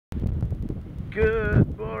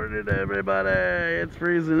Good morning, everybody. It's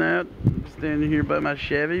freezing out. I'm standing here by my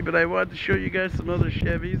Chevy, but I wanted to show you guys some other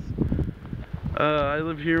Chevys. I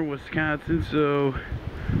live here in Wisconsin, so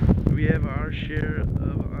we have our share of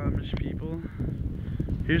Amish people.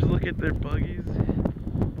 Here's a look at their buggies.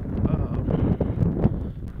 I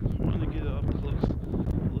want to get up close.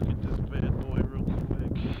 Look at this bad boy real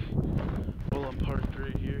quick. While I'm parked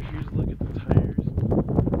right here. Here's a look at the tires.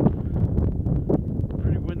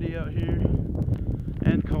 Pretty windy out here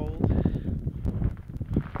and cold.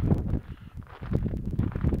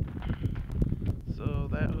 So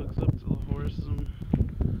that hooks up to the horse. I'm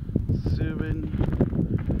assuming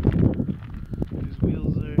these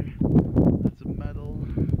wheels that's a metal.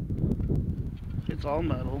 It's all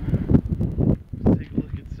metal. Let's take a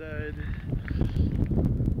look inside.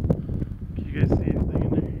 Can you guys see anything in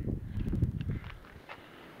there?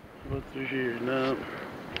 What's through here? No.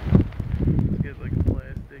 Let's get like a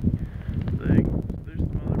plastic thing. There's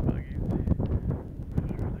some other buggies.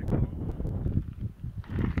 Whatever they're called.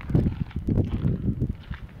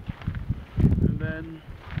 And then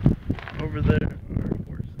over there